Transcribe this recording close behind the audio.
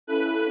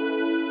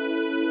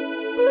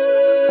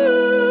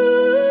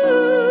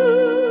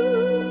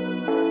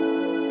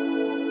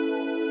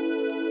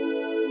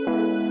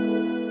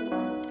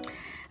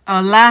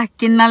Hola,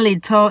 kina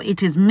LETHO.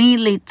 It is me,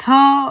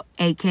 LETHO,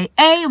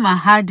 aka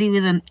Mahadi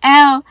with an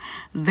L,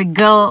 the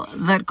girl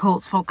that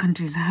calls 4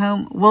 countries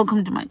home.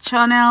 Welcome to my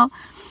channel.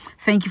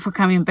 Thank you for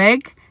coming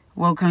back.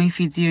 Welcome if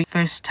it's your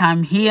first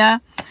time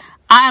here.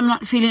 I am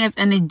not feeling as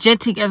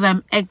energetic as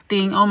I'm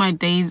acting. All my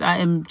days, I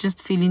am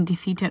just feeling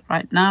defeated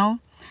right now.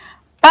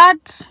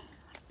 But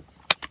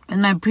in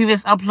my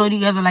previous upload,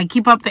 you guys were like,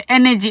 keep up the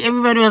energy.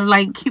 Everybody was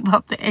like, keep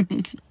up the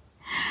energy.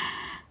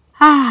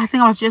 I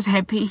think I was just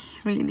happy,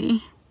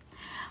 really.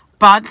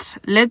 But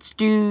let's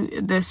do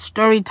the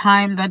story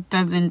time that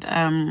doesn't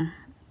can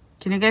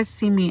you guys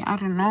see me? I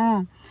don't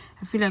know.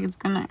 I feel like it's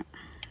gonna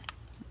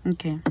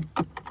okay.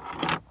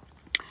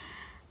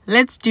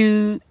 Let's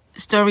do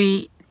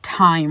story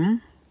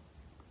time.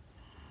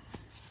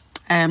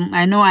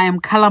 I know I am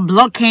color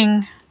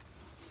blocking.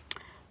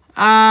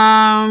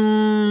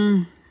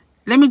 Let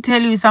me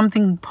tell you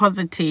something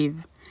positive,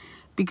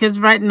 because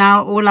right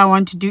now all I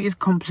want to do is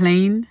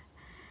complain.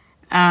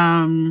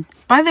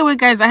 By the way,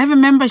 guys, I have a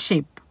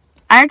membership.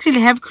 I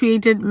actually have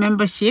created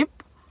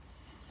membership.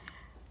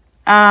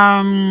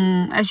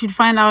 I should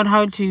find out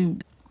how to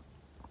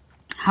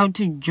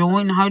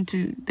join,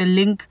 the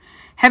link.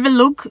 Have a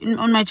look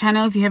on my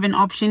channel if you have an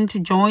option to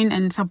join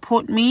and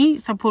support me,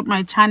 support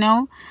my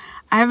channel.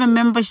 I have a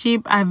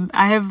membership. I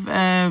have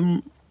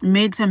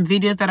made some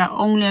videos that are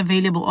only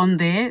available on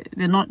there.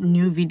 They're not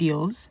new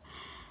videos.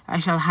 I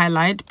shall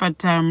highlight,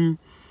 but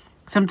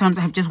sometimes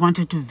I have just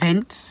wanted to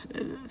vent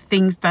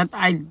things that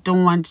I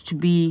don't want to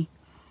be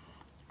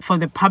for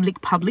the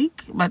public,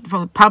 but for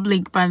the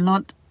public, but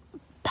not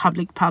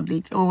public,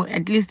 or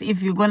at least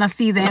if you're gonna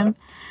see them,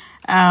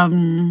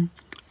 you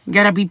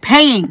gotta be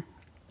paying.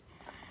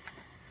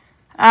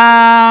 So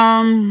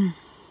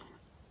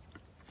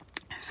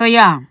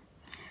yeah,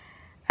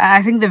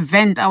 I think the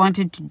vent I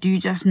wanted to do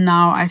just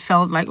now, I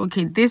felt like,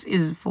 okay, this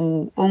is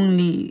for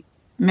only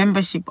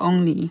membership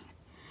only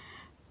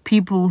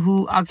people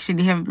who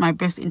actually have my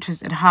best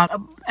interest at heart.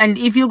 And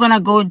if you're gonna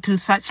go to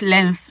such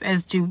lengths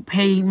as to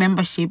pay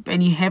membership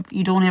and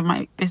you don't have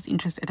my best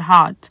interest at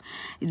heart,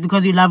 it's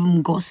because you love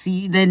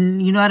Mgosi, then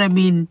you know what I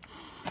mean.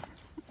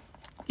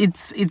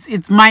 It's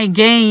my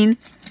gain,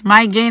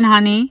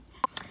 honey.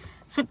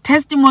 So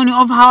testimony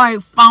of how I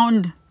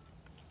found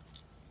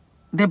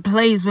the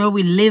place where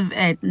we live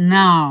at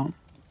now,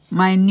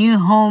 my new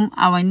home,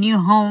 our new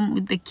home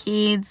with the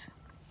kids.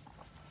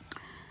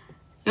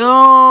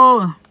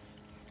 Yo.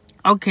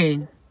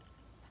 Okay,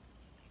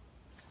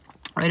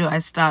 where do I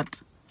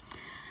start?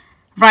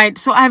 Right,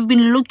 so I've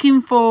been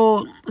looking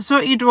for, so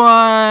it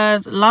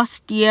was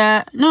last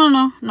year,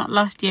 no, not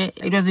last year,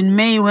 it was in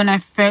May when I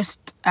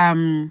first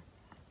when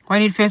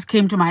it first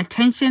came to my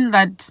attention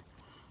that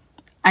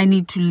I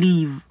need to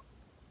leave.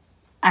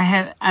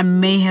 I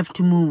may have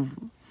to move,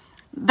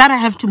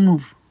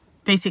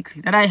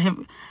 basically, that I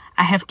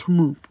have to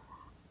move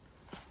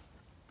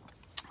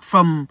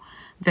from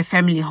the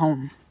family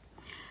home.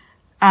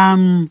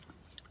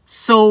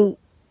 So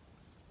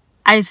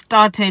I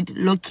started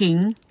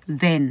looking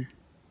then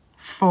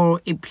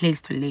for a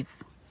place to live.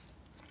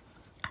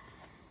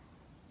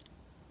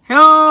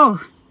 Yo,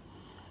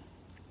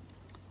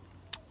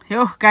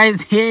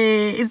 guys,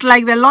 it's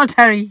like the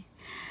lottery.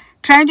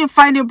 Trying to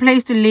find a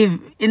place to live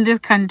in this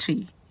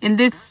country, in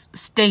this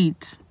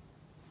state.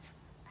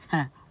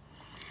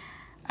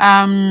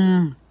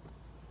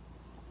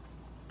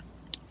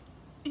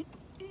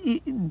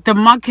 The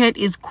market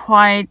is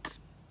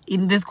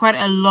there's quite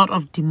a lot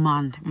of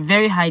demand,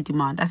 very high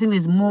demand. I think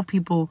there's more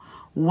people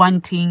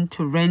wanting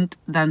to rent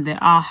than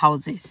there are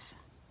houses.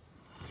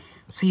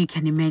 So you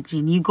can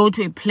imagine, you go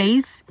to a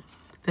place,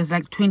 there's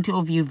like 20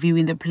 of you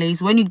viewing the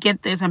place. When you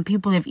get there, some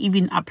people have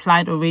even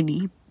applied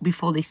already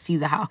before they see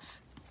the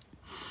house.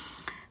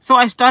 So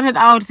I started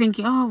out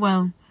thinking, oh,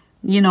 well,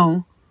 you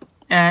know,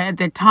 at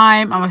the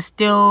time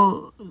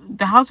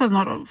the house was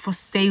not for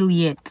sale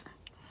yet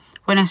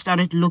when I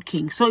started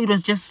looking. So it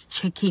was just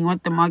checking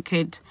what the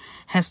market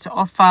has to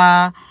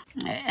offer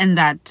and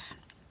that.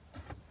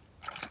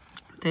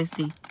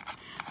 Thirsty.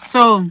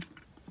 So,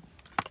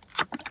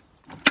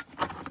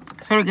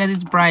 sorry guys,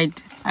 it's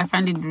bright. I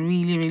find it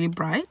really, really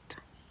bright.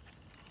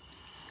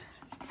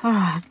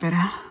 Oh, it's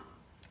better.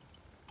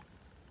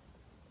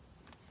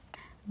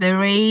 The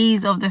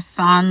rays of the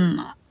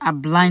sun are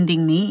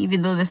blinding me,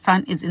 even though the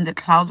sun is in the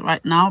clouds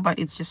right now, but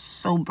it's just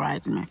so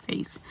bright in my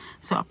face.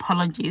 So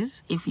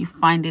apologies if you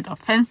find it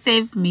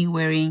offensive, me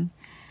wearing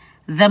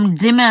them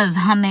dimmers,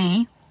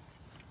 honey.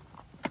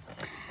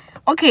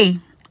 Okay,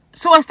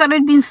 so I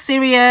started being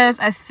serious,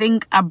 I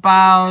think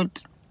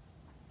about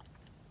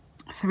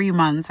 3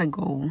 months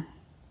ago.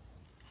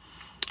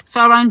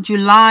 So around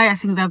July, I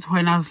think that's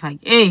when I was like,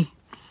 hey,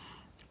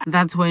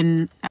 that's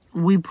when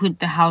we put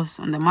the house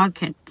on the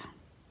market.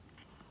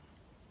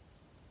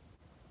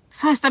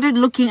 So I started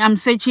looking, I'm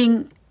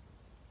searching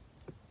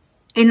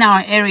in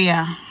our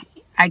area.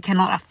 I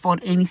cannot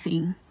afford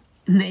anything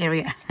in the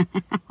area.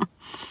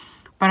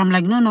 But I'm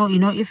like, no, you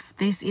know, if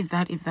this, if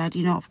that,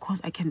 you know, of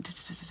course I can.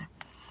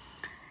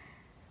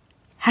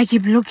 I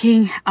keep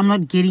looking, I'm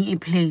not getting a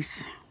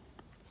place.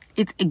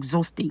 It's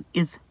exhausting.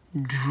 It's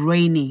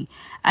draining.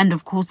 And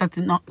of course, that's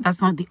not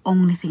the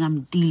only thing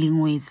I'm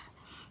dealing with.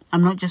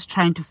 I'm not just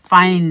trying to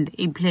find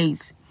a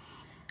place.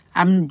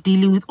 I'm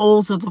dealing with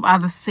all sorts of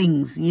other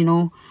things, you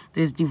know.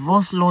 There's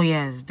divorce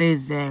lawyers.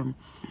 There's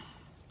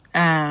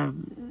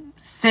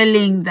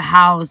selling the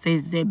house.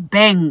 There's the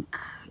bank.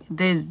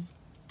 There's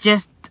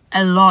just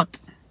a lot.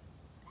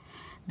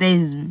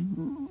 There's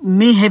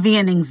me having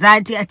an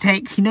anxiety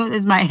attack, you know.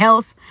 There's my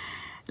health.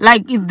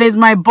 Like, there's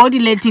my body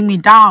letting me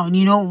down,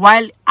 you know.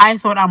 While I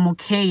thought I'm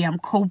okay, I'm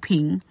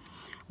coping,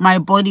 my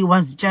body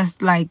was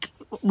just like,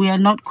 we are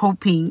not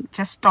coping.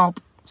 Just stop.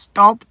 So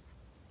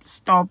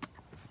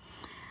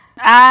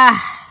I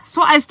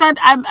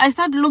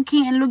start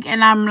looking,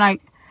 and I'm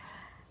like,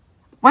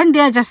 one day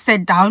I just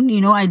sat down,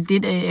 you know. I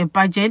did a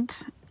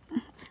budget,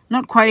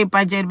 not quite a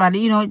budget, but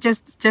you know,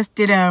 just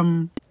did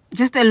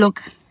just a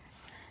look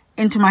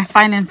into my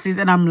finances,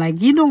 and I'm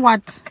like, you know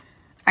what,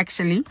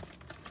 actually,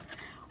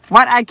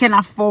 what I can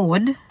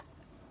afford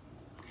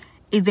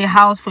is a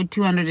house for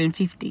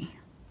 250.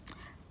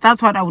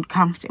 That's what I would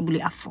comfortably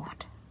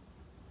afford.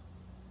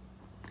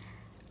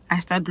 I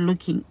started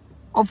looking.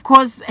 Of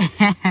course,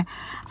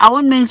 I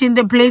won't mention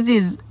the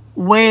places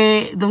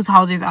where those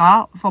houses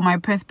are for my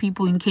Perth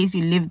people in case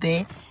you live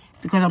there,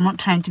 because I'm not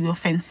trying to be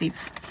offensive.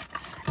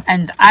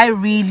 And I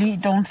really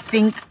don't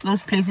think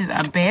those places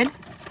are bad.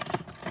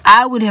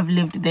 I would have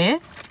lived there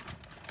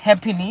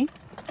happily.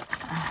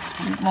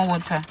 More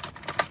water.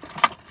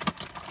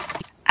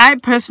 I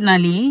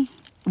personally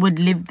would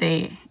live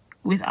there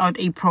without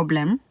a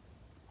problem.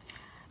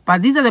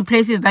 But these are the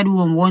places that we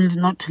were warned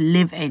not to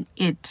live in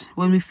it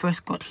when we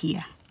first got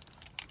here.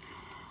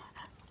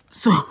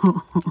 So,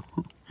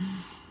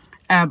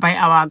 by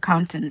our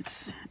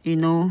accountants, you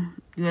know,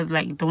 he was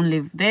like, don't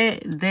live there,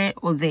 there,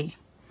 or there.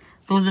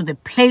 Those are the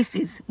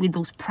places with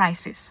those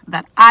prices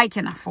that I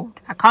can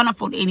afford. I can't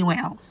afford anywhere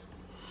else.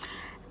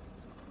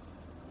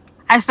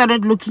 I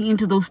started looking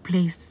into those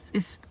places.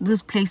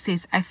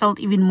 I felt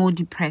even more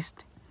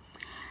depressed,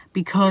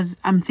 because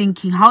I'm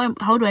thinking,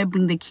 how do I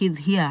bring the kids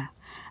here?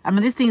 I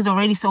mean, this thing is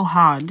already so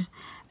hard.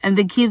 And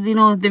the kids, you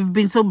know, they've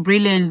been so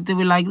brilliant. They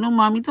were like, no,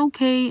 Mom, it's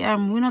okay.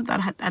 We're not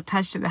that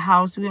attached to the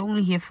house. We're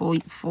only here for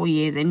 4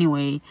 years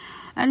anyway.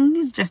 And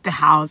it's just a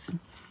house.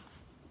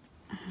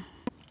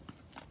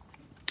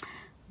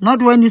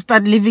 Not when you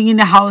start living in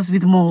a house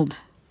with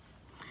mold.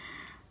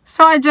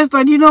 So I just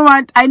thought, you know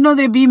what? I know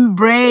they're being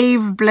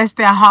brave, bless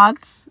their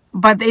hearts.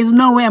 But there's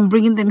no way I'm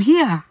bringing them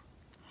here.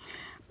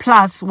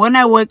 Plus, when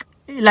I work,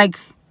 like,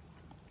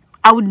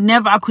 I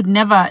could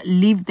never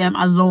leave them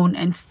alone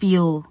and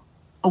feel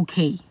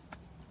okay,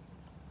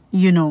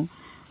 you know.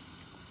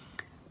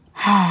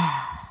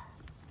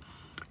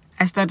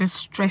 I started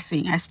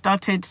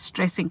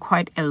stressing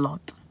quite a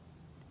lot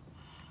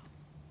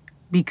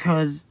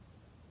because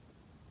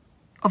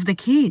of the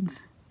kids,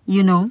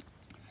 you know.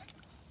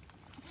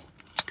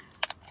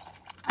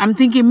 I'm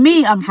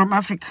thinking, I'm from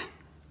Africa.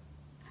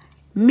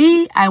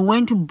 I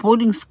went to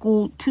boarding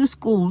school, 2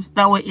 schools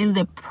that were in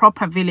the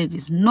proper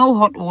villages. No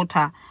hot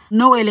water,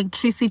 no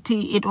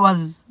electricity. It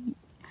was,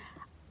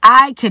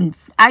 I can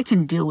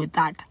deal with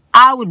that.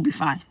 I would be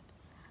fine.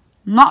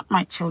 Not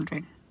my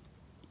children.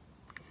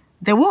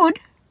 They would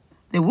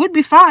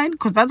be fine,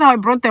 because that's how I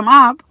brought them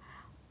up.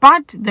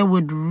 But they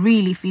would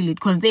really feel it,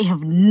 because they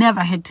have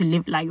never had to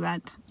live like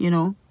that, you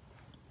know.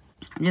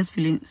 I'm just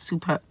feeling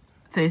super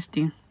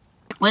thirsty.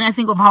 When I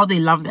think of how they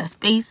love their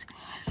space.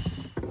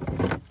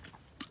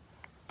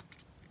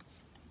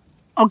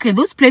 Okay,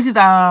 those places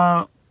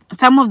are,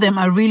 some of them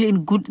are really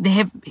in good, they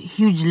have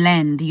huge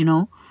land, you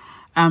know.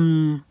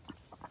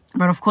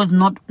 But of course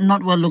not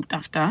well looked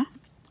after.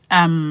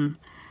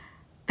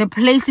 The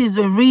places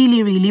were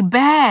really, really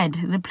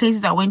bad. The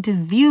places I went to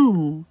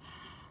view,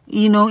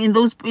 you know, in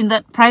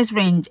that price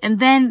range. And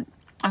then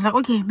I was like,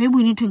 okay, maybe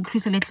we need to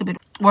increase a little bit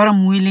what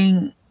I'm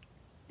willing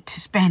to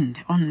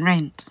spend on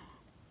rent,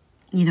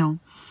 you know.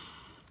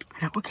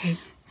 I'm like, okay,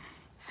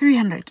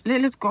 300,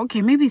 let's go.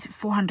 Okay, maybe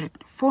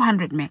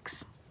 400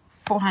 max.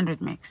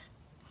 400 max.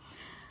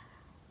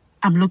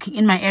 I'm looking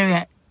in my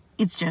area.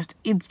 It's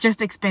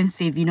just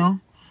expensive, you know.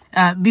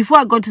 Before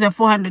I got to the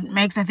 400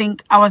 max, I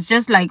think I was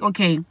just like,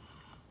 okay,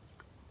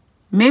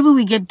 maybe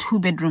we get 2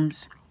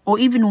 bedrooms or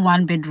even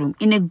 1 bedroom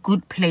in a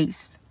good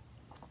place.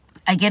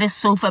 I get a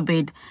sofa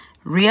bed.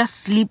 Rhea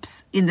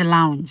sleeps in the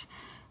lounge.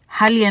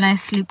 Harley and I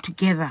sleep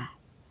together.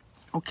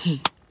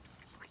 Okay,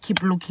 we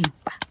keep looking.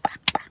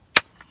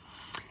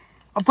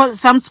 Of course,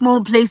 some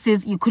small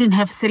places, you couldn't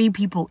have 3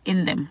 people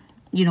in them.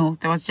 You know,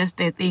 there was just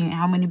a thing,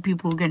 how many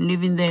people can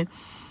live in there.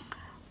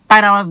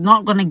 But I was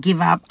not going to give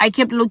up. I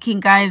kept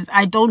looking, guys.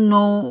 I don't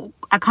know.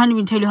 I can't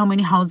even tell you how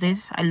many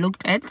houses I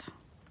looked at.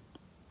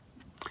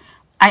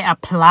 I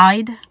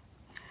applied.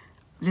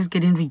 Just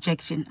getting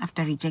rejection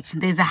after rejection.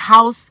 There's a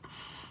house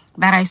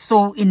that I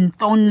saw in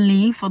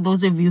Thornley, for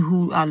those of you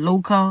who are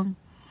local.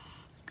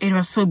 It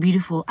was so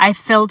beautiful. I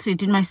felt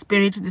it in my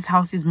spirit. This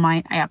house is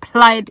mine. I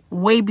applied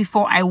way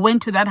before I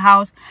went to that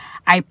house.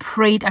 I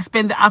prayed. I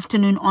spent the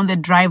afternoon on the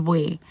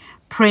driveway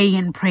praying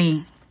and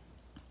praying.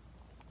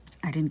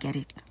 I didn't get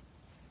it.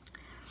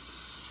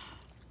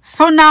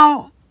 So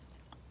now,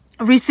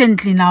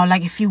 recently now,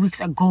 like a few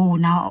weeks ago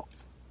now,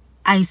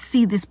 I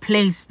see this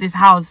place, this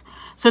house.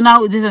 So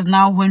now this is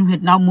now when we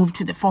had now moved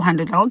to the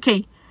 400. Like,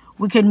 okay,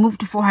 we can move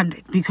to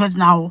 400 because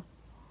now,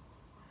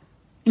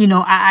 you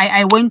know,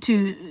 I went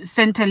to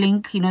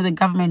Centrelink, you know, the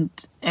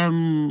government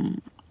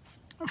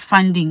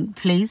funding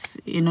place,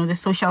 you know, the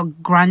social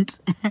grant.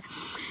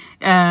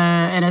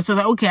 And I saw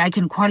that, okay, I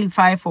can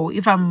qualify for,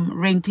 if I'm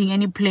renting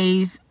any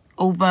place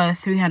over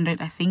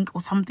 300, I think,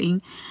 or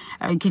something,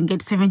 I can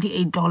get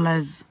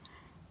 $78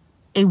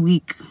 a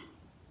week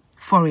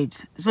for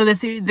it. So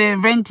the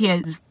rent here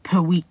is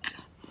per week.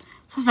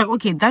 So I was like,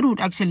 okay, that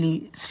would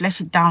actually slash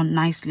it down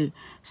nicely.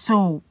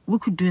 So we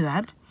could do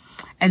that.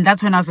 And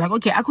that's when I was like,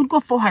 okay, I could go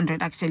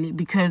 400 actually,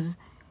 because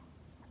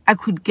I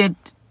could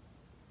get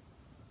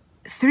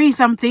 3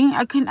 something.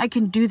 I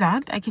can do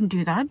that. I can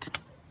do that.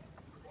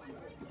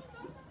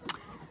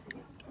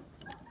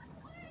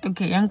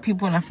 Okay, young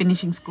people are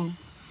finishing school.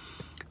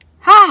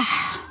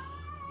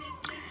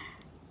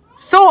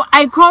 So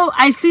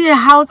I see a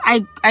house,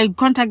 I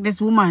contact this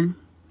woman,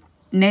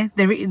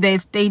 the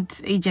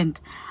estate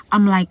agent.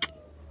 I'm like,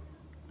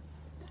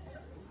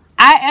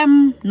 I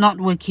am not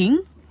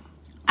working.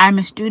 I'm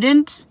a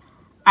student.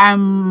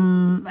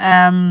 I'm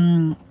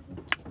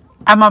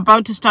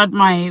about to start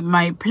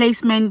my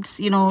placement,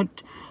 you know,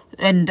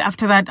 and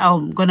after that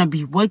I'm gonna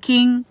be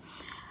working.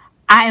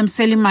 I am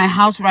selling my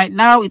house right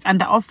now. It's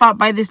under offer.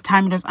 By this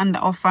time it was under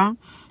offer.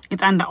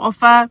 It's under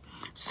offer.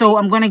 So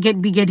I'm gonna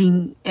be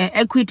getting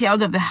equity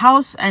out of the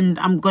house, and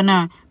I'm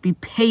gonna be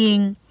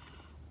paying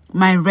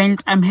my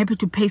rent. I'm happy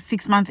to pay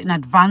 6 months in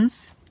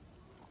advance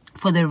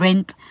for the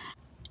rent.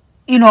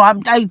 You know,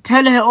 I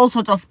tell her all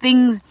sorts of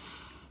things.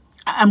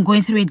 I'm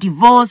going through a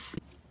divorce.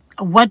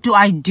 What do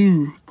I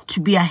do to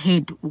be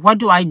ahead? What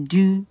do I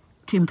do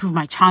to improve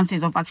my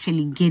chances of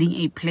actually getting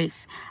a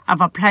place?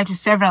 I've applied to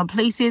several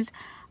places.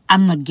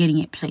 I'm not getting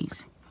a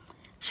place.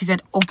 She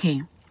said,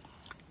 okay,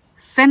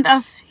 send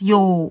us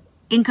your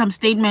income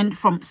statement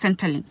from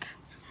Centrelink.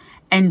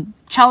 And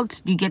do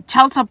you get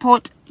child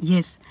support?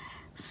 Yes.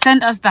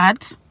 Send us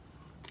that.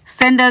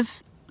 Send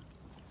us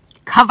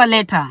cover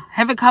letter.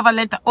 Have a cover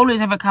letter. Always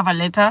have a cover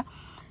letter.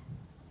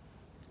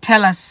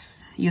 Tell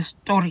us your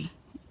story.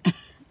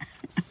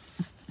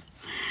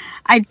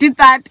 I did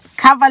that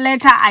cover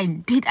letter.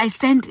 I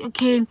sent,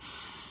 okay,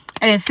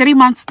 a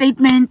 3-month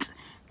statement.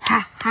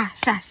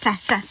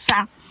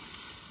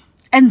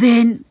 And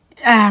then,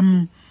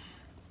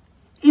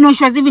 you know,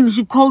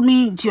 she called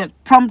me, she had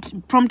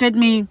prompted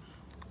me,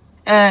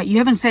 you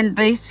haven't sent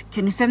this,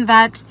 can you send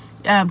that?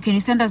 Can you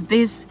send us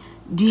this?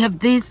 Do you have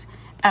this?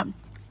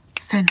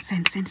 Send.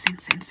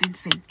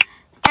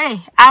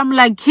 Hey, I'm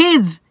like,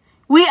 kids,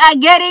 we are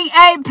getting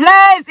a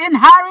place in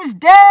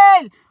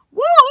Harrisdale.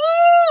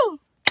 Woohoo!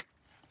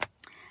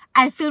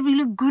 I feel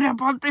really good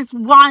about this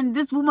one.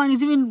 This woman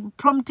is even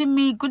prompting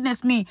me.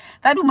 Goodness me.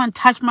 That woman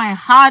touched my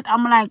heart.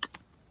 I'm like,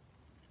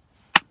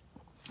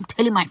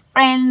 telling my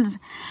friends,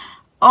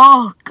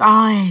 oh,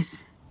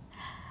 guys,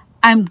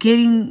 I'm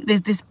getting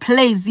this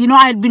place. You know,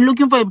 I had been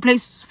looking for a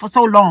place for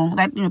so long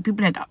that, you know,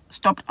 people had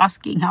stopped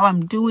asking how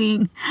I'm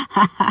doing.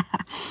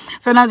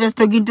 So now just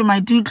talking to my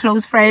 2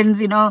 close friends,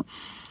 you know.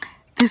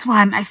 This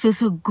one, I feel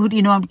so good.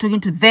 You know, I'm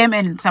talking to them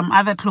and some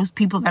other close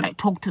people that I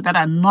talk to that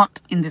are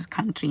not in this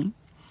country.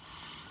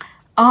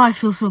 Oh, I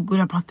feel so good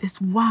about this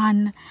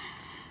one.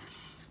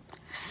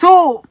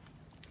 So,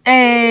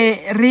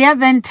 Ria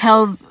then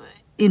tells,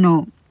 you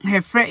know,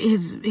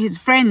 his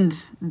friend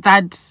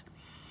that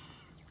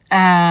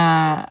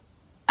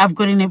I've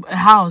got in a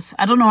house.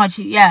 I don't know what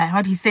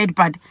he said,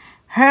 but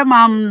her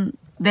mom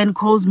then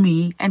calls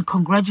me and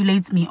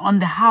congratulates me on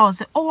the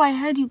house. Oh, I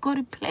heard you got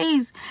a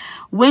place.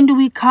 When do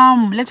we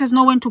come? Let us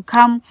know when to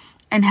come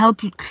and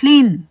help you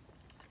clean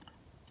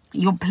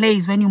your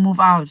place when you move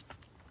out.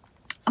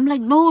 I'm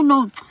like,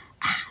 no.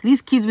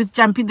 These kids with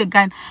jumping the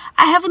gun.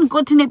 I haven't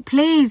gotten a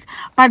place,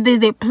 but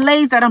there's a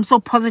place that I'm so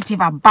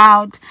positive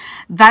about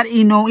that,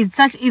 you know, it's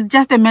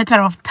just a matter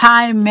of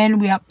time, man.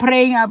 We are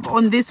praying up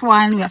on this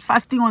one. We are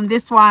fasting on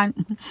this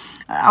one.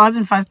 I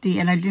wasn't fasting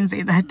and I didn't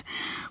say that.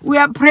 We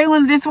are praying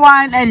on this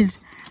one, and,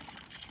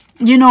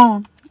 you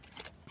know,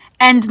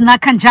 and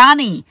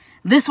Nakanjani,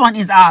 this one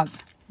is ours.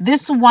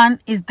 This one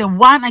is the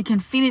one. I can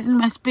feel it in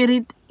my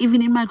spirit,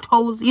 even in my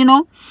toes, you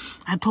know.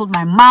 I told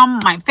my mom,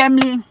 my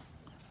family.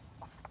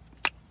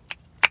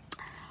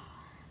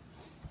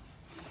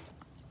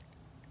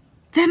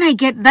 Then I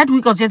get, that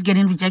week I was just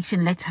getting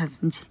rejection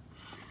letters.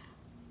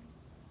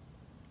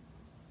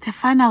 The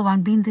final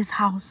one being this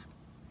house.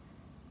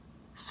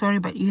 Sorry,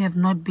 but you have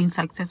not been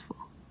successful.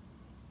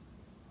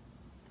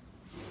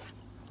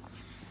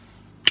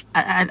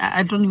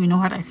 I don't even know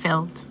what I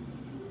felt.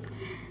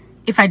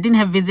 If I didn't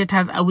have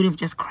visitors, I would have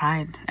just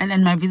cried.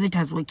 And my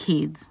visitors were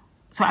kids.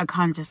 So I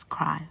can't just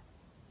cry.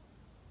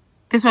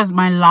 This was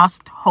my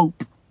last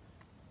hope.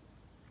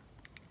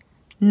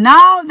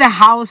 Now the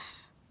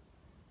house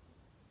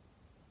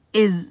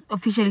is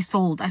officially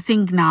sold, I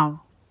think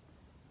now.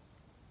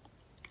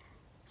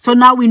 So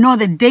now we know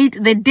the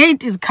date. The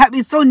date is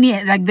so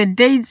near. Like the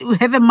date, we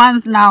have a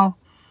month now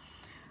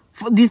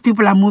these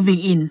people are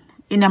moving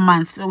in a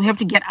month. So we have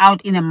to get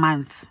out in a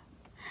month.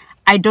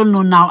 I don't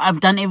know now. I've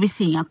done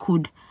everything I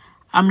could.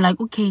 I'm like,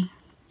 okay.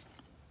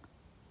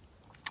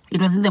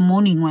 It was in the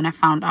morning when I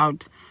found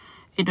out.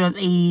 It was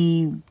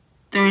a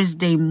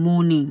Thursday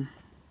morning.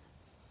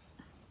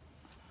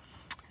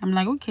 I'm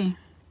like, okay.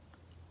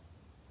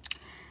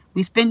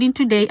 We're spending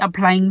today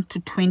applying to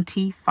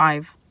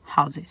 25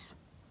 houses.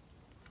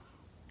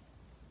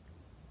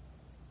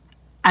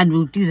 And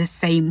we'll do the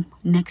same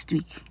next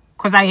week.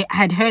 Because I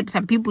had heard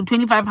some people,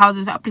 25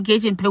 houses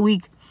application per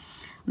week.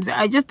 So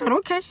I just thought,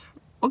 okay.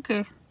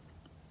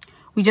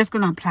 We're just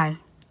going to apply.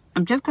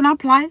 I'm just going to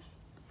apply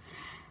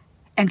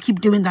and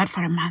keep doing that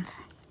for a month.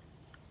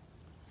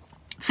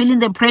 Feeling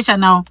the pressure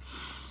now.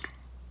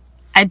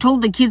 I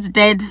told the kids'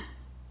 dad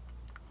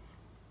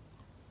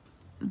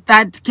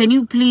that, can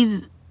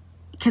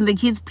the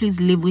kids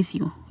please live with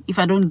you if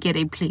I don't get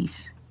a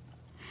place?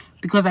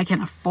 Because I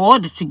can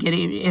afford to get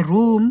a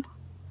room.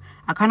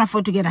 I can't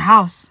afford to get a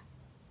house.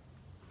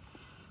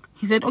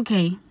 He said,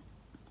 okay.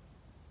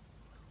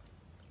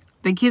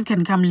 The kids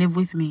can come live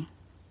with me.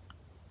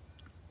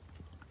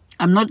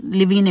 I'm not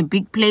living in a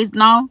big place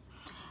now,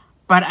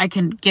 but I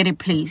can get a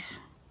place.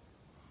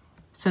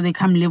 So they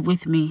come live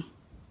with me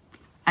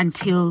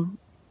until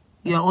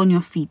you're on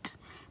your feet.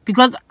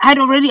 Because I'd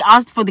already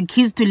asked for the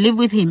kids to live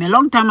with him a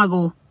long time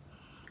ago.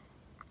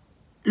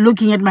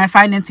 Looking at my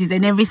finances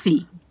and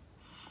everything.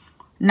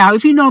 Now,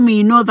 if you know me,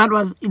 you know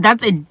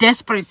that's a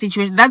desperate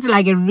situation. That's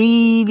like a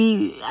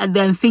really the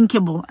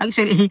unthinkable.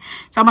 Actually,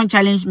 someone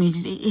challenged me.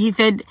 He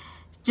said,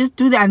 just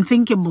do the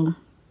unthinkable.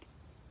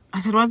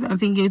 I said, what's the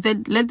unthinkable? He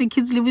said, let the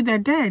kids live with their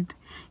dad.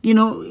 You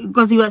know,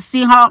 because he was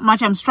seeing how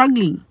much I'm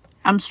struggling.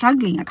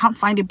 I can't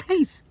find a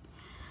place.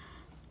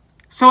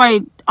 So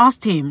I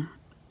asked him,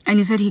 and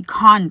he said he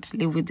can't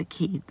live with the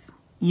kids.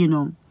 You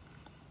know,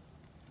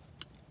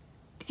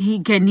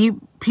 can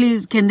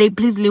they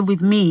please live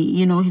with me?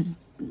 You know, his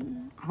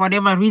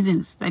whatever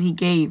reasons that he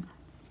gave.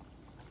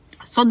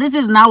 So this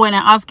is now when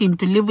I ask him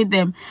to live with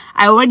them.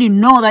 I already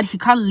know that he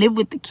can't live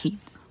with the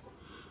kids.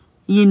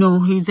 You know,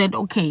 he said,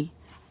 okay,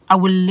 I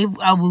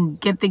will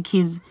get the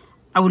kids.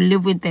 I will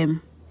live with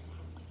them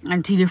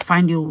until you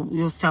find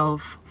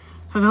yourself.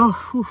 So,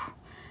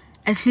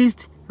 at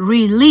least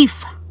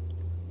relief.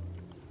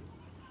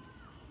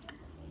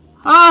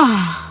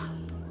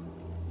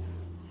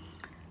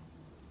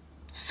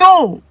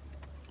 So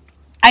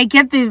I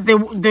get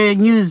the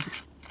news.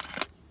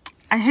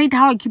 I hate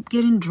how I keep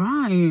getting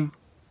dry.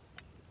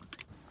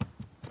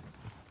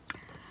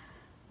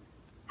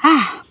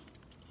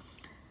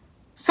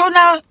 So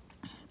now,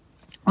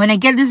 when I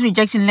get this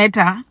rejection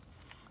letter,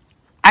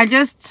 I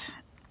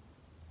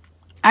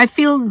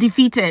feel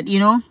defeated, you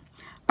know.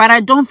 But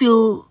I don't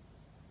feel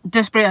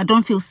desperate. I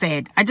don't feel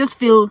sad. I just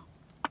feel...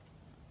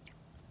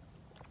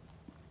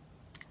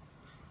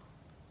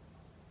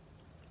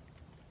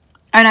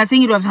 And I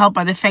think it was helped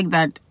by the fact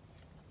that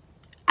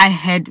I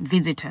had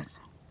visitors.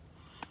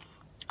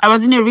 I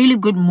was in a really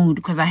good mood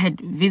because I had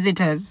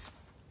visitors.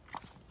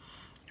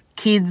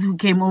 Kids who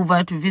came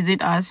over to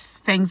visit us.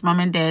 Thanks, Mom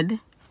and Dad.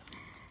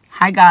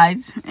 Hi,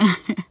 guys.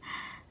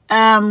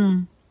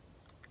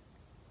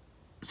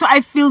 So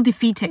I feel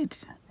defeated.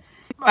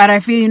 But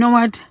I feel, you know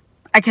what?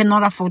 I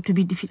cannot afford to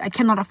be defeated. I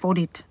cannot afford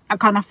it. I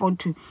can't afford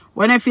to.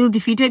 When I feel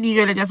defeated,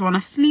 usually I just want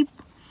to sleep.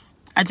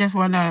 I just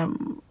want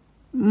to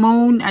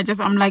moan.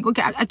 I'm like,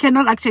 okay, I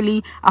cannot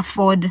actually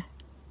afford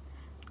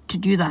to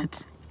do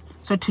that.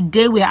 So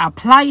today we are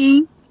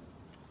applying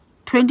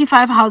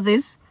 25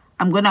 houses.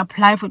 I'm going to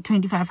apply for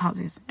 25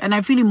 houses. And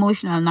I feel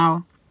emotional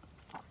now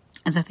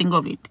as I think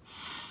of it.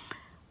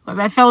 Because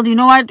I felt, you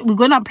know what? We're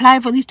going to apply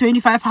for these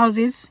 25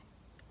 houses.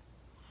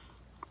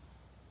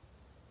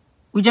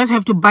 We just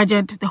have to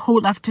budget the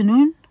whole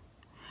afternoon.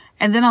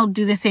 And then I'll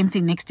do the same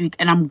thing next week.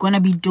 And I'm going to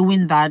be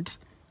doing that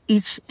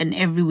each and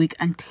every week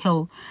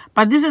until...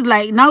 But this is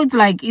like... Now it's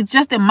like... It's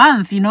just a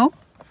month, you know?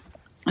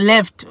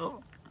 Left.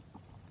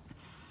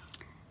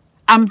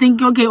 I'm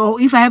thinking, okay, or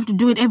if I have to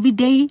do it every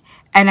day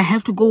and I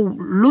have to go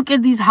look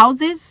at these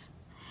houses,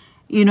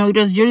 you know, it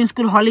was during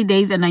school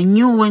holidays and I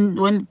knew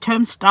when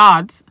term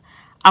starts,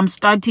 I'm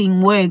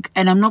starting work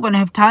and I'm not going to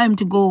have time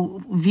to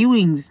go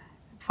viewings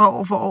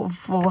for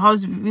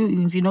house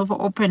viewings, you know, for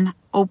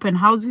open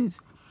houses.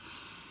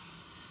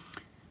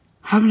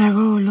 I'm like,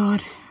 oh,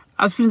 Lord.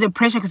 I was feeling the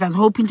pressure because I was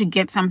hoping to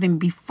get something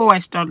before I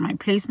start my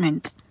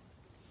placement.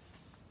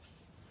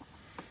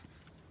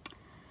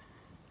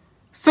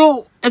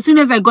 So, as soon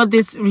as I got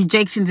this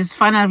rejection, this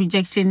final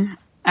rejection,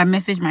 I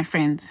messaged my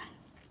friends.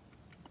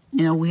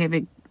 You know, we have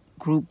a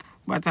group,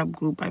 WhatsApp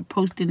group. I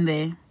post in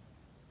there.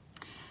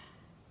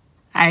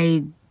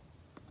 I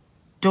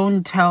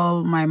don't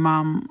tell my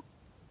mom.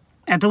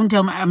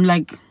 I'm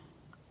like...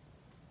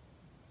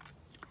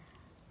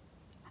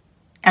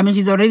 I mean,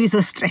 she's already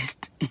so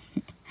stressed.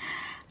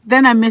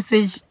 Then I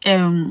messaged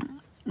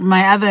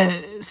my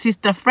other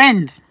sister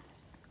friend,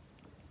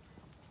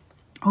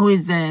 who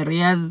is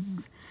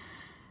Ria's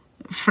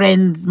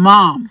friend's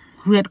mom,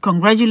 who had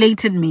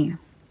congratulated me.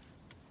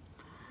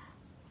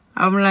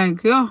 I'm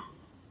like, yo,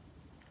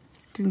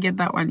 Didn't get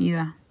that one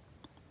either.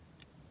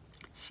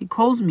 She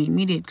calls me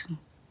immediately.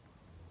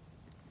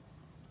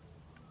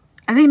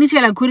 I think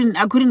initially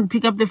I couldn't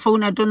pick up the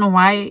phone. I don't know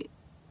why.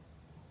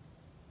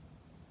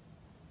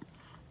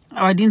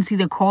 Or I didn't see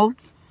the call.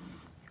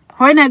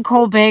 When I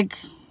call back,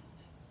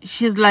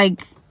 she's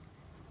like,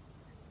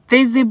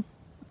 there's a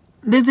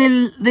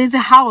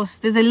house.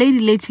 There's a lady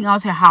letting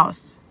out her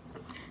house.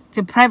 It's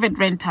a private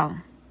rental.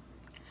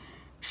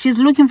 She's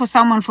looking for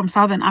someone from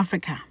Southern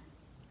Africa.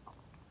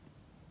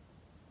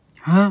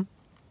 Huh?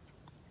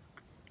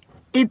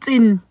 It's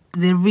in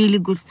the really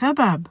good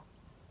suburb.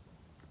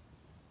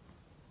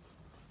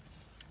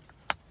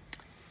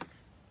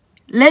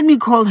 Let me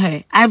call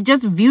her. I've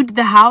just viewed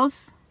the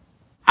house.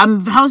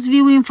 I'm house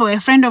viewing for a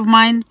friend of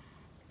mine.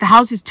 The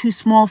house is too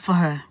small for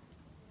her.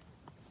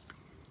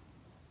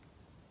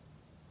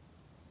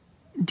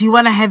 Do you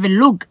want to have a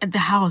look at the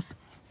house?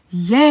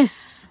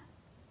 Yes.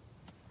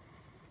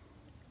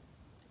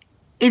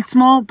 It's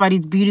small, but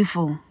it's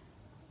beautiful.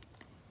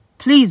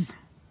 Please.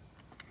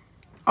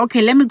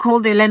 Okay, let me call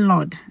the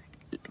landlord.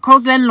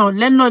 Calls landlord.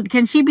 Landlord,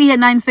 can she be here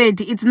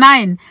 9:30? It's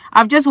 9.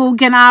 I've just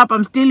woken up.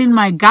 I'm still in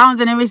my gowns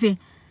and everything.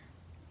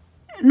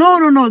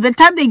 No. The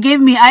time they gave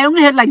me, I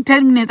only had like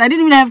 10 minutes. I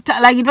didn't even have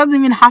like it wasn't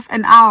even half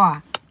an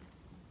hour.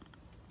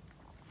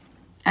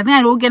 I think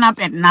I'd woken up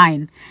at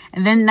 9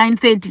 and then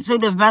 9:30. So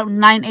it was about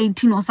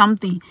 9:18 or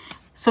something.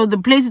 So the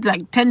place is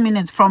like 10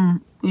 minutes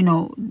from, you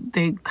know,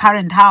 the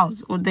current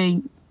house or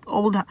the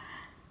old,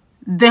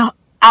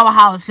 our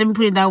house. Let me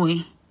put it that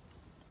way.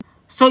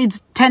 So it's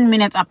 10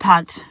 minutes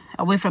apart,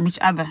 away from each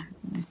other,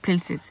 these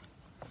places.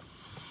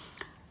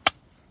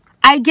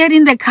 I get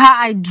in the car,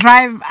 I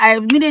drive, I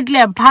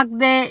park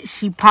there.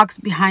 She parks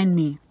behind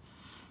me.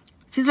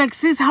 She's like,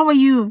 sis, how are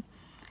you?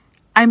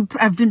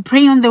 I've been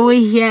praying on the way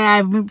here.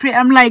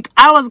 I'm like,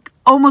 I was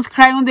almost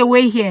crying on the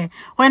way here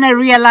when I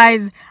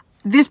realized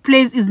this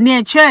place is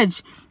near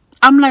church.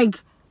 I'm like,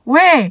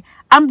 where?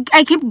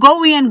 I keep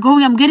going and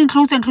going. I'm getting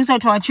closer and closer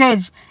to our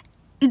church.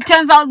 It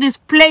turns out this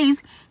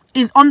place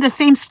is on the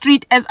same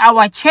street as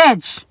our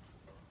church.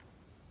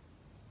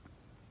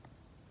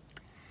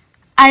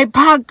 I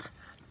park.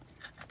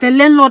 The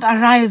landlord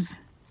arrives.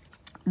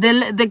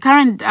 The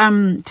current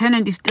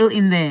tenant is still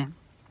in there.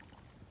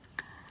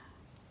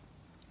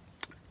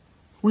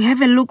 We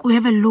have a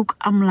look.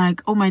 I'm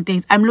like, oh my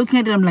days. I'm looking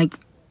at it. I'm like,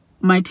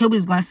 my table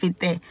is going to fit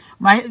there.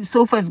 My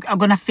sofas are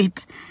going to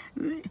fit.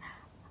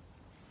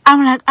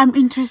 I'm like, I'm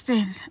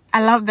interested.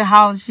 I love the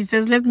house. She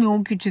says, let me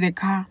walk you to the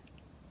car.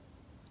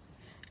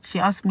 She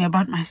asked me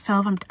about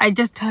myself. I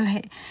just tell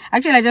her.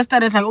 Actually, I just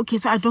started like, okay,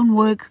 so I don't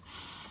work.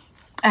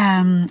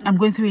 I'm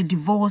going through a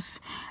divorce.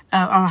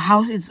 Our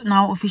house is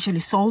now officially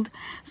sold.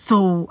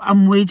 So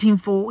I'm waiting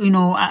for, you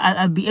know,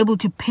 I'll be able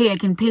to pay. I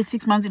can pay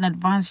 6 months in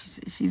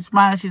advance. She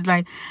smiles. She's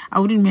like, I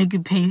wouldn't make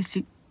you pay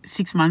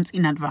six months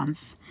in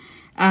advance.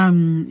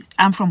 I'm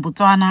from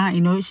Botswana.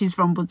 You know, she's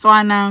from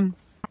Botswana.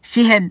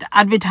 She had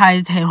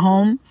advertised her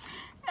home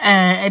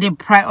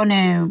on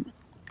a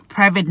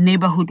private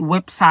neighborhood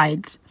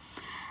website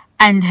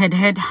and had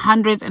had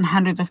hundreds and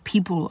hundreds of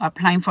people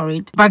applying for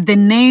it. But the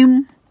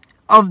name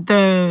of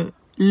the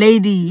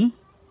lady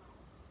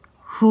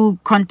who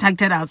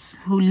contacted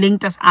us, who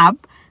linked us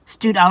up,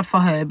 stood out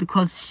for her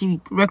because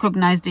she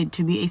recognized it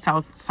to be a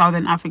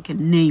Southern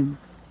African name.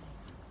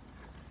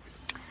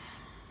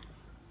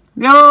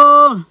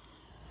 Yo!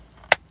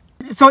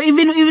 So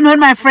even when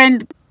my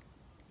friend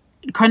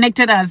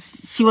connected us,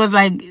 she was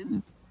like,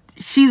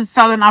 she's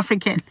Southern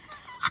African.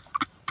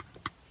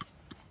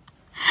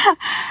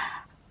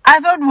 I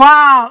thought,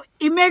 wow,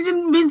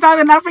 imagine being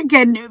Southern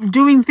African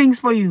doing things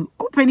for you,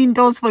 opening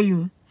doors for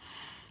you.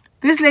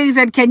 This lady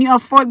said, can you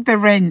afford the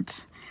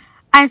rent?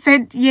 I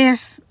said,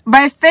 yes.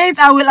 By faith,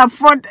 I will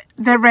afford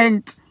the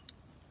rent.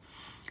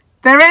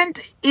 The rent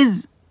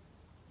is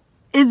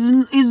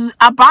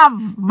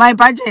above my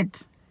budget.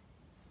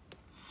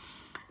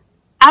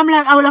 I'm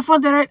like, I will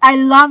afford the rent. I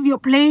love your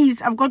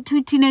place. I've got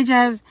 2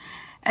 teenagers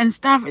and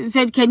stuff. It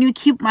said, can you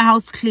keep my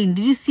house clean?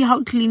 Did you see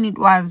how clean it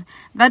was?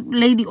 That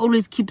lady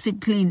always keeps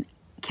it clean.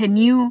 Can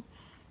you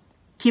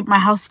keep my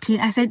house clean?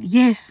 I said,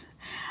 yes.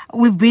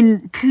 We've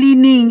been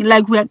cleaning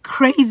like we're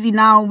crazy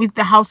now with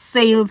the house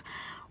sales.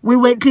 We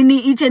were cleaning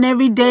each and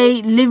every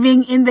day,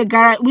 living in the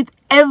garage with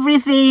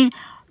everything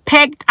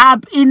packed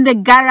up in the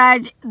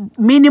garage,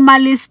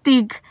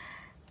 minimalistic,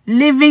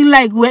 living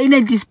like we're in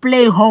a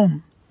display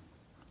home.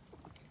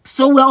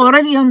 So we're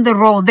already on the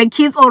roll. The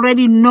kids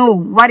already know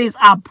what is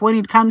up when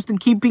it comes to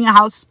keeping a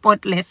house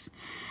spotless.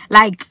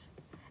 Like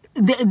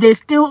it's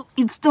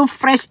still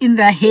fresh in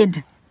their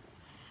head.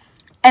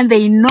 And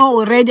they know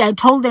already. I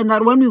told them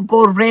that when we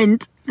go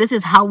rent, this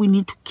is how we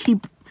need to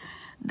keep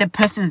the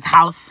person's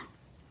house.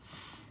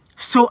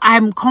 So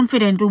I'm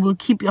confident we will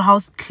keep your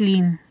house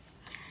clean.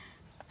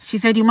 She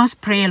said, you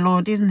must pray a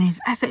lot, isn't it?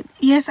 I said,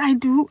 yes, I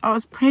do. I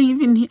was praying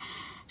even here.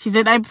 She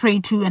said, I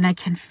pray too, and I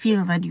can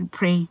feel that you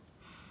pray.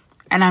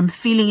 And I'm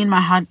feeling in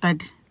my heart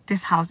that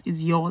this house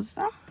is yours.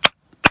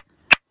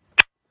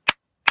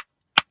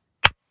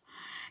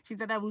 She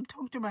said, I will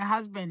talk to my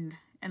husband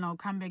and I'll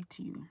come back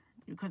to you.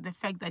 because the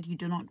fact that you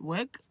do not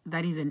work,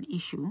 that is an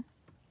issue.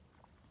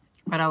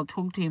 But I'll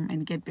talk to him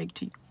and get back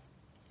to you.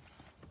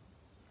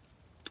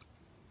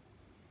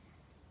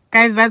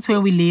 Guys, that's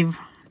where we live.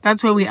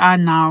 That's where we are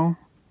now.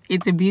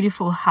 It's a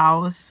beautiful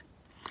house.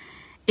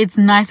 It's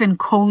nice and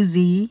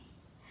cozy.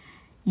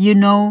 You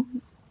know,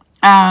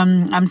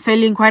 I'm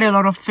selling quite a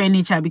lot of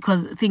furniture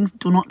because things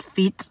do not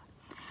fit.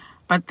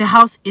 But the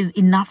house is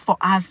enough for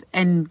us.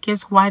 And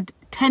guess what?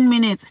 10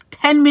 minutes.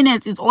 10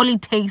 minutes is all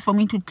it takes for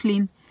me to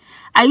clean.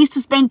 I used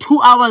to spend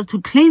 2 hours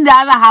to clean the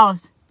other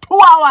house. 2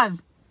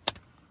 hours.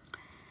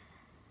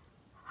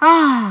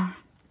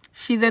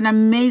 She's an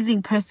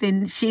amazing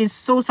person. She is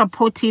so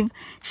supportive.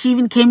 She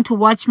even came to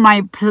watch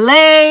my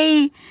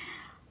play.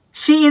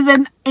 She is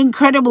an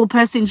incredible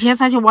person. She has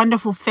such a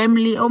wonderful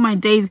family. Oh my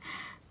days.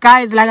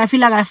 Guys, like, I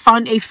feel like I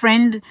found a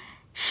friend.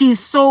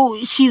 She's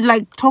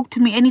like, talk to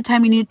me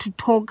anytime you need to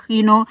talk,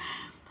 you know.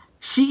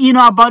 She, you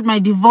know, about my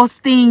divorce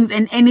things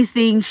and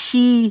anything.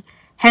 She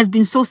has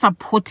been so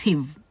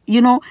supportive,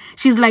 you know.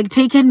 She's like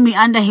taken me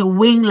under her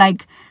wing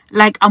like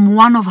I'm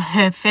one of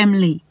her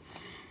family.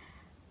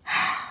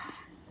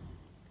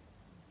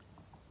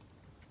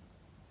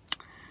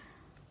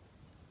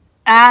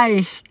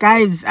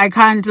 Guys, I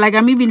can't, like,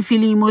 I'm even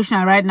feeling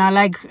emotional right now.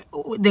 Like,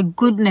 the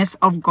goodness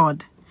of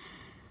God.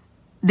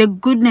 The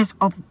goodness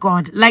of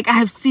God. Like, I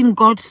have seen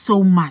God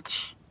so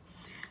much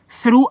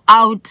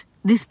throughout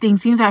this thing.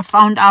 Since I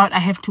found out I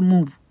have to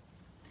move,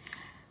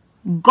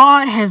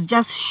 God has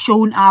just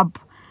shown up.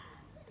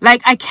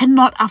 Like, I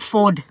cannot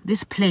afford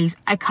this place.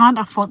 I can't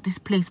afford this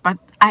place, but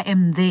I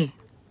am there.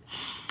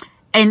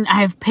 And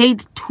I have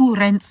paid 2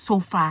 rents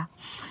so far.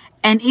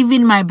 And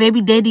even my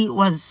baby daddy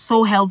was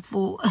so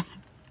helpful.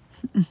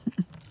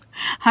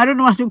 I don't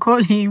know what to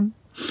call him.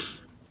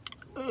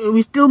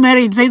 We're still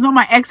married, so he's not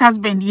my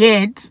ex-husband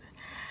yet.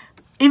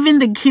 Even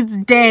the kid's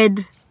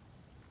dad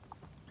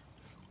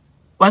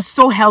was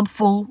so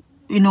helpful,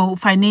 you know,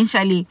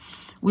 financially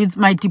with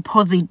my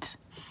deposit.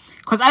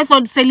 Because I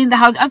thought selling the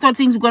house, I thought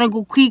things were going to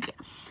go quick.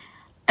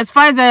 As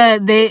far as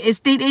the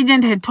estate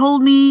agent had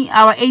told me,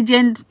 our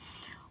agent,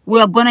 we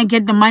are going to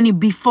get the money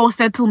before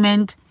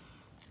settlement.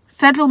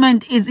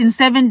 Settlement is in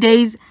 7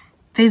 days.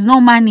 There's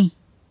no money.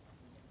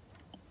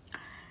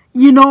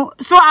 You know,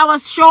 so I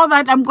was sure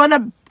that I'm going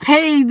to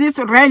pay this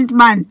rent,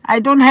 man. I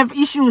don't have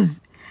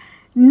issues.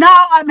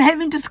 Now I'm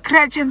having to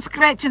scratch and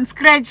scratch and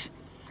scratch.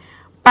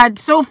 But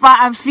so far,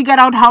 I've figured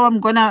out how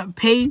I'm going to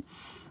pay.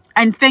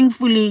 And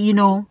thankfully, you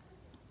know,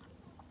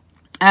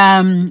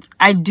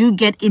 I do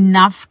get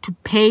enough to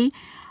pay.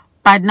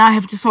 But now I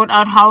have to sort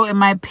out how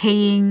am I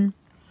paying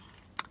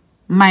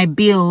my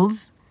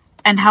bills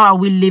and how are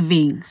we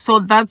living.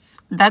 So that's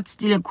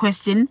still a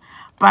question.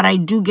 But I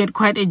do get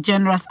quite a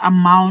generous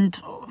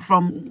amount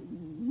from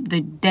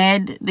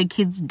the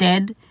kid's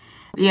dad.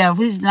 Yeah,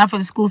 which is enough for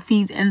the school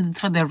fees and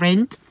for the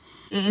rent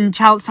in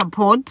child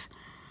support.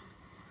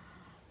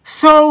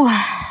 So,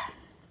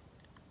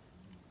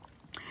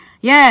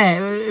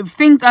 yeah,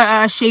 things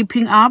are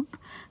shaping up.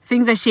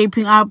 Things are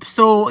shaping up.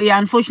 So, yeah,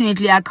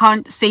 unfortunately, I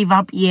can't save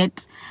up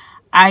yet.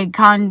 I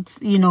can't,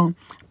 you know,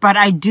 but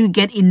I do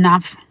get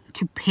enough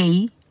to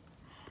pay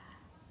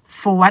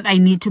for what I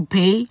need to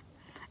pay.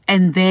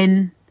 And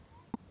then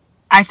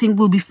I think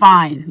we'll be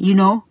fine, you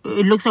know.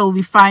 It looks like we'll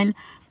be fine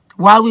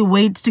while we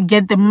wait to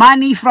get the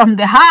money from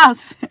the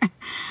house.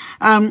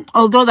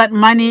 Although that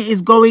money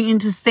is going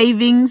into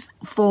savings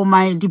for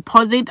my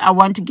deposit, I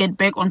want to get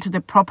back onto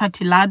the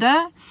property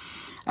ladder.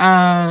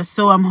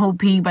 So I'm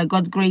hoping by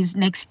God's grace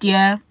next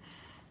year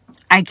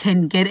I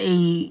can get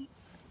a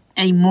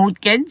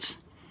mortgage.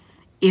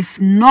 If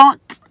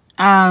not,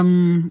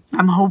 I'm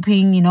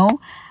hoping, you know,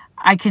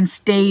 I can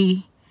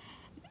stay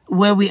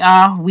where we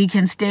are. We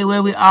can stay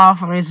where we are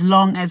for as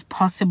long as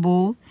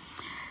possible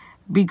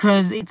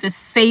because it's a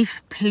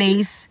safe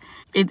place.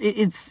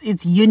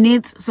 It's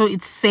units, so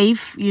it's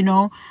safe, you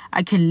know.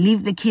 I can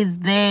leave the kids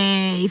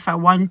there if I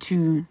want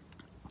to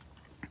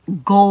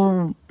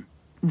go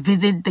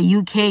visit the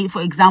UK,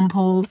 for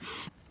example,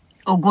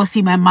 or go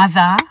see my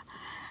mother.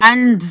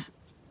 And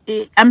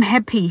I'm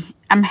happy.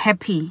 I'm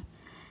happy.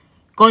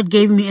 God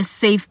gave me a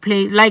safe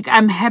place. Like,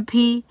 I'm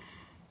happy.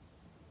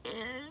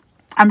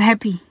 I'm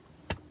happy.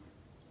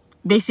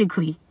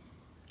 Basically,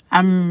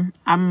 I'm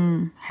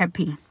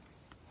happy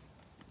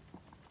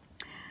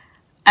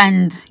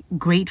and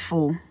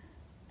grateful.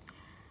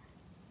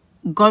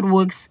 God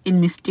works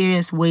in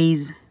mysterious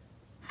ways,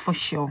 for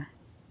sure.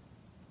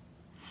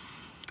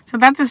 So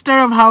that's the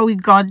story of how we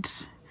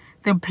got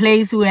the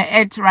place we're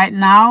at right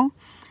now.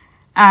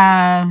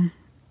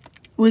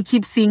 We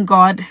keep seeing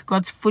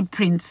God's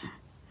footprints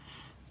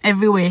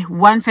everywhere.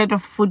 One set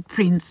of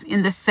footprints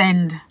in the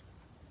sand.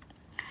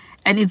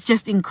 And it's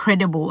just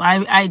incredible.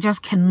 I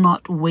just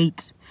cannot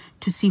wait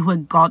to see where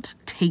God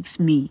takes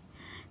me,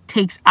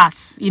 takes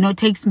us, you know,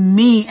 takes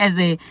me as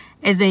a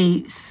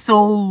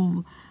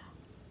soul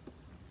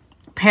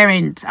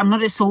parent. I'm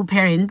not a soul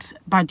parent,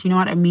 but you know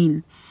what I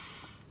mean.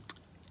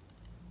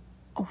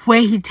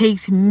 Where he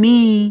takes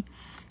me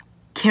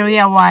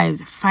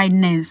career-wise,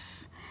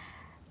 finance,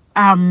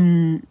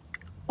 all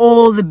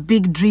all the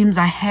big dreams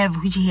I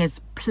have, which he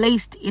has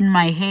placed in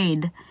my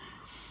head,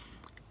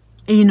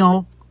 you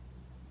know,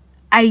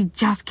 I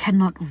just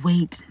cannot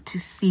wait to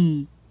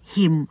see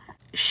him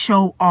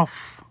show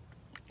off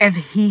as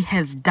he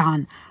has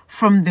done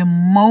from the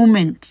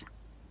moment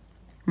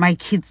my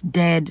kid's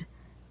dad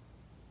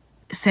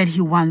said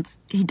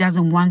he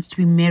doesn't want to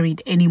be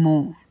married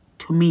anymore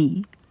to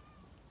me.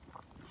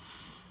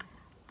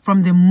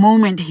 From the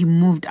moment he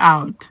moved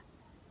out,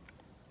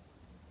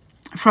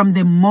 from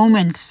the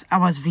moment I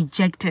was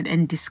rejected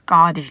and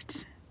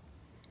discarded,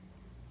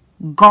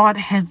 God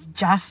has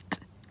just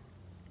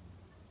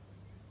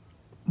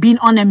been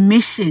on a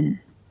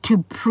mission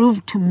to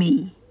prove to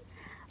me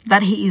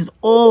that he is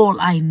all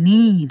I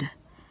need,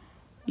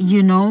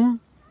 you know.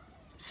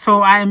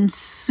 So I'm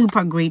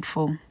super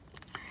grateful.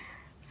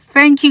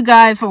 Thank you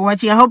guys for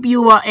watching. I hope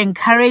you are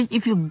encouraged.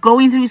 If you're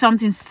going through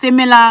something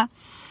similar,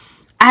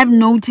 I've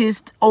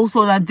noticed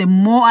also that the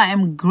more I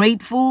am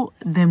grateful,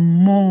 the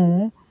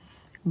more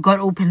God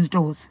opens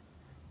doors,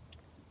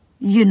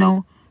 you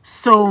know.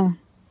 So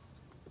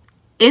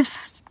if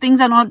things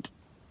are not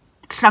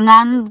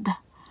hlanganing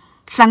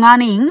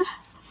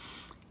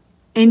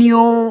in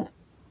your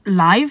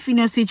life, in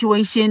your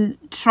situation,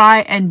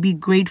 try and be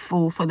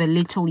grateful for the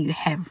little you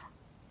have,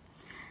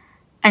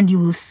 and you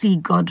will see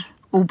God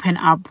open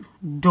up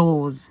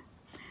doors.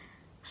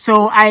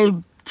 So I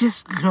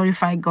just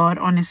glorify God,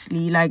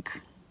 honestly.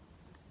 Like,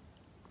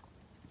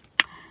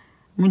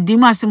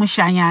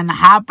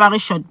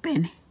 short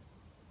pen.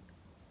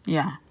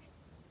 Yeah.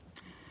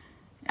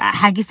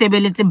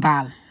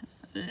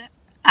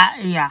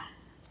 Yeah.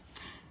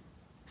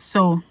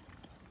 So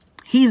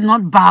he's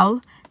not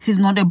Baal. He's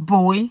not a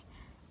boy.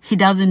 He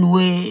doesn't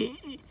wear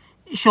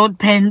short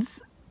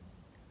pants.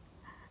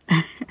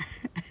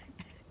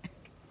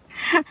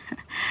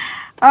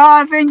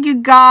 Oh, thank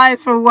you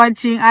guys for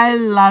watching. I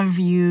love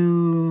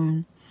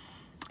you.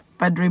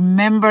 But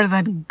remember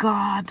that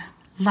God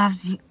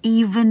loves you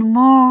even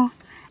more.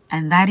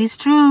 And that is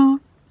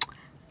true.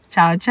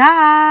 Ciao,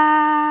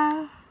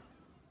 ciao.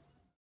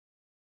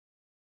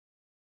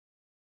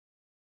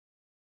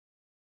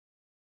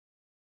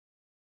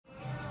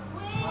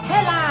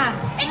 Helen,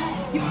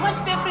 you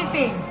watched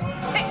everything.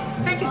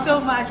 Thank you so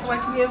much for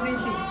watching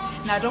everything.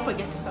 Now don't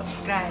forget to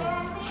subscribe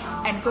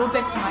and go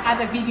back to my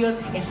other videos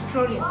and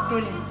scroll and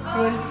scroll and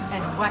scroll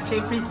and watch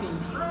everything.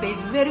 There's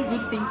very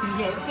good things in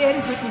here, very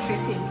good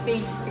interesting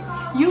things.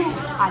 You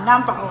are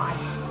number one.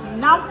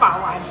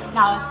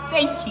 Now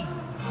thank you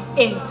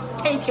and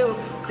take care of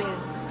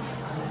yourself.